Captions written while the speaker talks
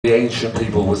the ancient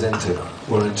people were into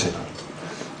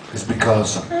is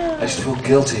because I used to feel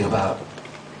guilty about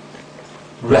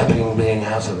being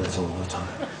out of it all the time.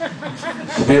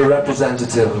 To be a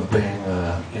representative of being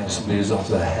somebody who's off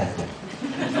their head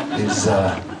is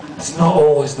it's not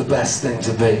always the best thing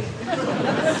to be.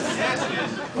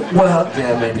 Well,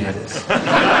 yeah, maybe it is.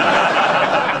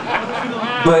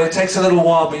 But it takes a little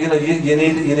while. But you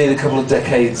need a couple of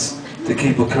decades to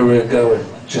keep a career going,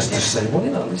 just to say, well,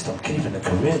 at least I'm keeping a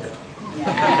career going.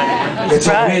 It's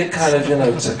a weird kind of,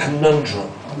 it's a conundrum.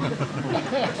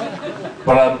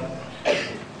 But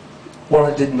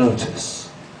what I did notice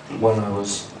when I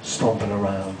was stomping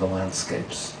around the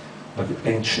landscapes of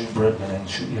ancient Britain and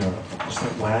ancient Europe was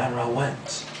that wherever I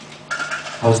went,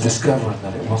 I was discovering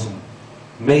that it wasn't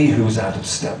me who was out of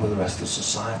step with the rest of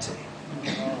society.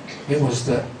 It was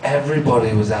that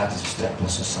everybody was out of step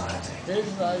with society.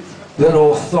 That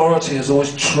authority has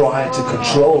always tried to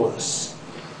control us,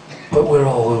 but we're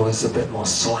always a bit more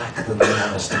slack than they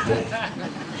want us to be.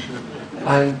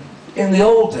 And in the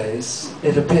old days,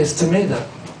 it appears to me that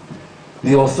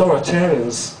the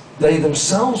authoritarians, they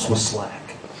themselves were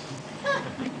slack.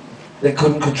 They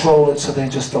couldn't control it, so they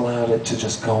just allowed it to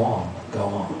just go on and go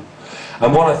on.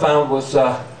 And what I found was,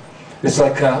 it's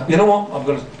like, you know what, I'm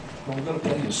going to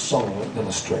play you a song that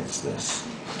illustrates this.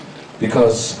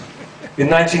 Because in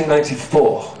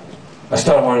 1994, I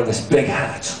started wearing this big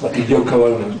hat, like a Yoko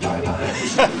Ono type of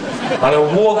hat. And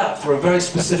I wore that for a very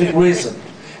specific reason.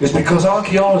 It's because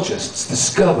archaeologists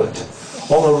discovered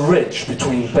on a ridge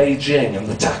between Beijing and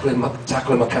the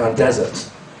Taklamakan Desert,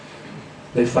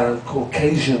 they found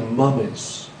Caucasian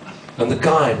mummies. And the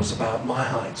guy was about my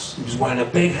height. He was wearing a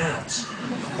big hat.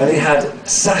 And he had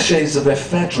sachets of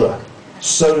ephedra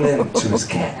sewn into his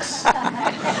kicks.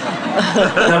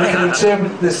 Now we can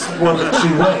interpret this one of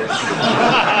two ways.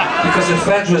 Because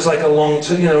ephedra is like a long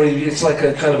term, it's like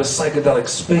a kind of a psychedelic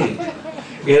speed.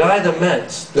 It either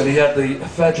meant that he had the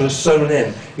ephedra sewn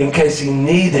in case he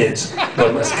needed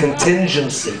them as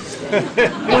contingencies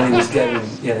when he was getting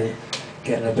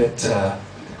a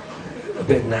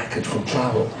bit knackered from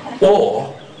travel.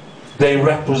 Or they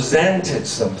represented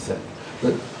something,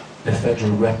 that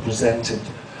ephedra represented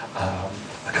a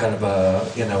kind of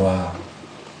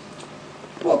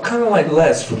well, kind of like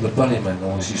Les from the Bunnymen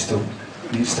always used to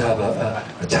have a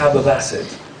tab of acid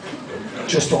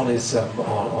just on his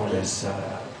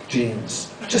jeans,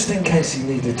 just in case he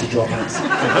needed to drop acid.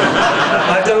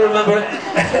 I don't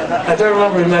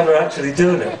remember him ever actually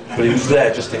doing it, but he was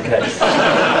there just in case.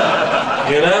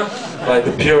 Like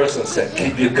the Puritans said,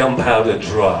 keep your gunpowder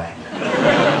dry.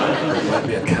 There might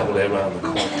be a cavalier around the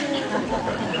corner.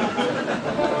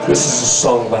 This is a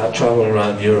song about traveling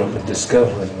around Europe and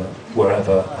discovering that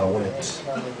wherever I went,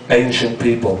 ancient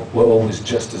people were always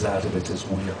just as out of it as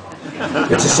we are.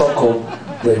 It's a song called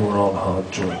They Were on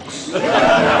Hard Drugs.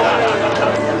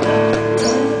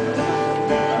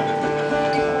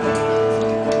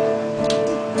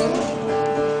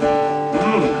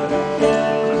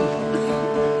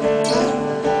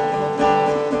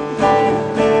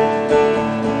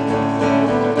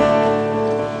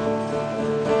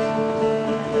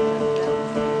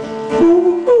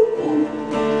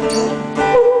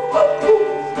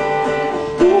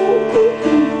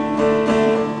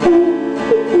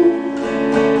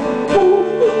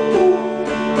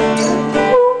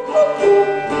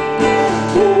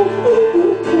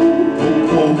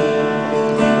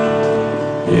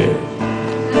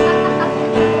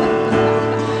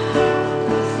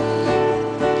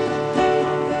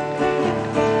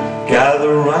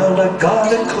 Gather round, I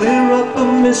gotta clear up a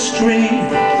mystery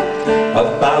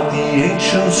about the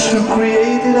ancients who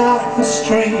created our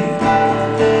history,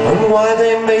 and why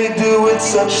they may do with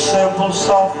such simple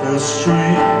sophistry.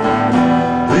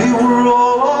 They were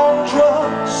all on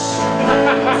drugs.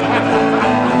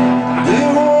 They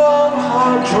were on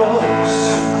hard drugs.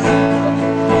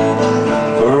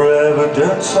 For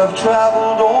evidence I've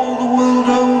traveled all the world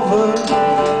over,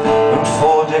 and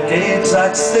for decades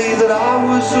I'd say that I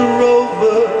was a rover,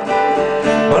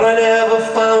 but I never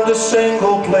found a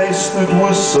single place that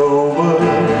was sober.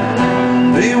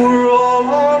 They were all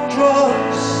on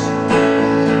drugs.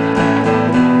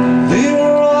 They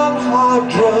were on hard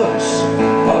drugs.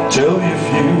 I'll tell you a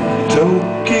few.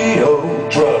 Tokyo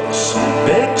drugs,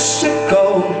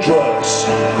 Mexico drugs,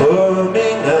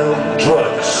 Birmingham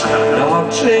drugs,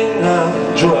 Nottingham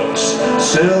drugs,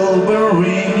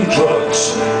 Silbury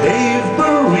drugs,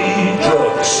 Avebury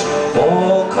drugs,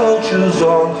 all cultures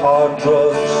on hard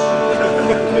drugs.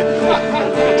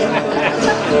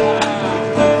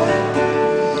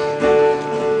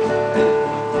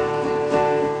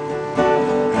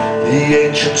 The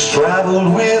ancients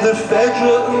traveled with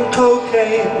ephedra and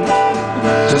cocaine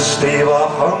to stave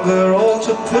off hunger or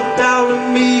to put down a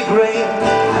migraine.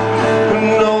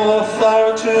 And no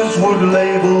authorities would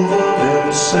label them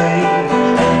insane,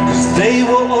 'cause they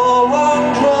were all on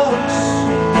drugs.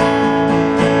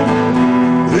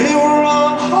 They were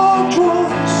on hard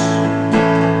drugs.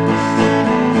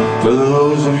 For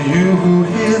those of you who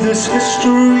hear this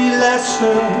history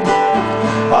lesson,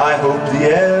 I hope the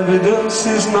evidence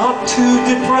is not too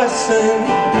depressing,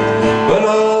 but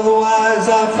otherwise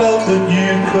I felt that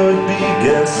you could be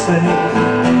guessing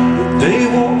that they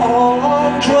were all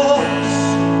on drugs.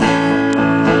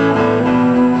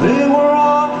 They were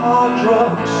on hard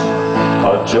drugs.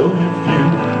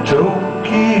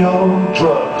 Tokyo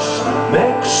drugs,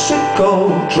 Mexico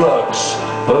drugs,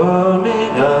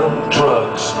 Birmingham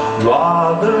drugs,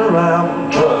 Rotherham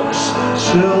drugs,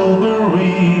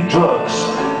 Silbury drugs,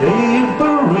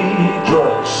 Avebury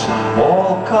drugs,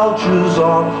 all cultures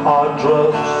on hard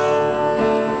drugs.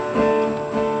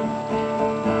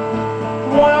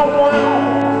 Wow, wow.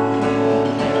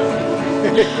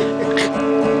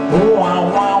 Wow,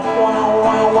 wow, wow,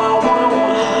 wow, wow, wow.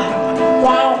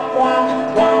 Wow, wow,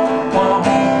 wow, wow.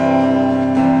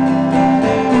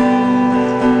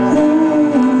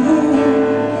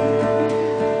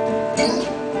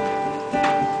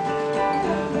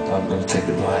 I'm going to take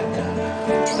it right down now.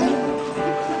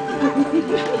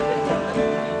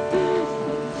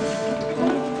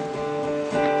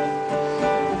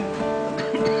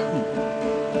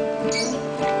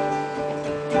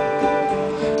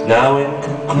 Now in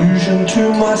conclusion to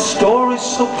my story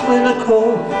so clinical,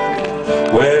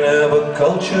 whenever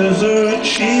cultures are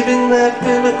achieving their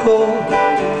pinnacle,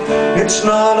 it's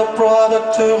not a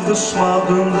product of the smug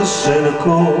and the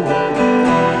cynical.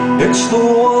 It's the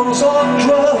ones on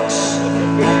drugs,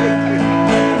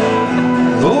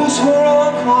 those who are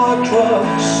on hard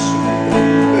drugs.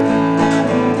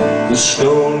 The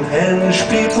Stonehenge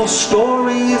people's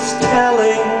story is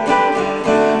telling.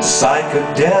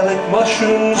 Psychedelic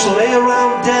mushrooms lay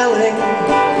around Delling,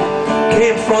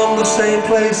 came from the same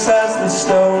place as the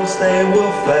stones they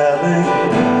were felling.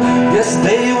 Yes,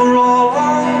 they were all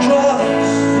on drugs.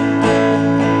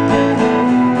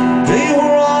 They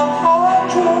were on hard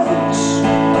drugs.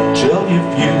 I tell you, if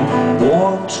you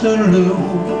want to Waterloo,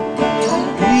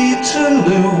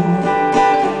 Peterloo,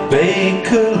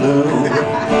 Bakerloo,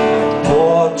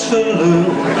 Portaloo,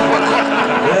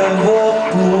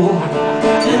 Liverpool,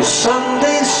 Sun